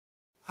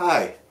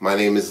Hi, my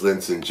name is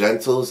Linton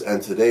Gentles,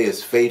 and today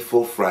is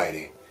Faithful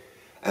Friday.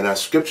 And our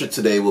scripture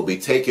today will be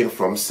taken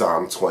from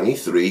Psalm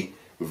 23,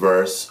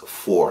 verse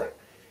 4.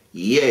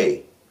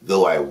 Yea,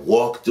 though I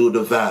walk through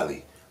the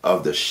valley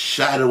of the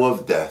shadow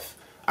of death,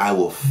 I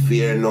will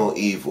fear no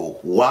evil.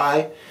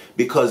 Why?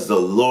 Because the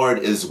Lord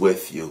is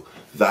with you.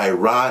 Thy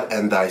rod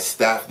and thy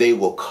staff, they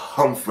will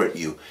comfort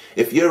you.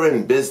 If you're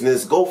in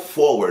business, go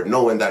forward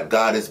knowing that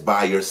God is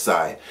by your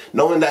side,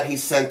 knowing that He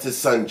sent His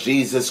Son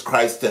Jesus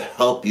Christ to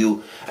help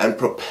you and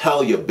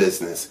propel your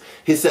business.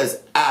 He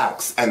says,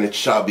 ask and it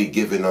shall be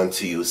given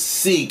unto you.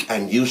 Seek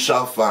and you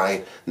shall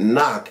find.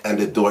 Knock and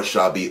the door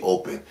shall be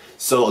open.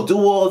 So do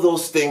all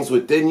those things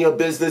within your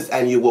business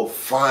and you will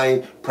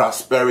find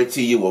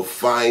prosperity. You will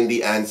find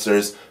the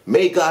answers.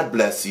 May God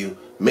bless you.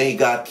 May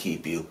God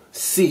keep you.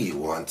 See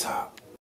you on top.